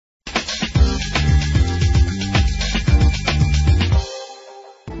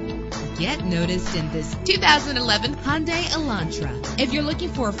get noticed in this 2011 Hyundai Elantra. If you're looking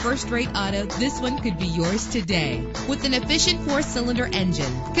for a first-rate auto, this one could be yours today. With an efficient 4-cylinder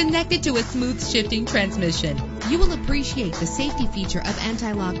engine connected to a smooth shifting transmission, you will appreciate the safety feature of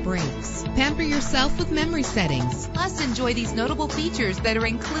anti-lock brakes. Pamper yourself with memory settings. Plus, enjoy these notable features that are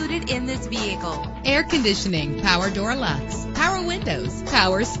included in this vehicle: air conditioning, power door locks, power windows,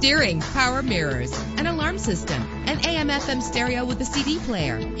 power steering, power mirrors, an alarm system, an AM/FM stereo with a CD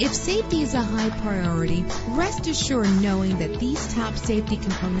player. If safety is a high priority, rest assured knowing that these top safety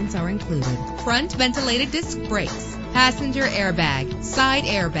components are included: front ventilated disc brakes, passenger airbag, side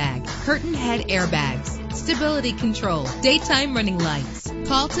airbag, curtain head airbags, stability control, daytime running lights.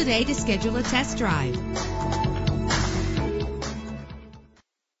 Call today to schedule a test drive.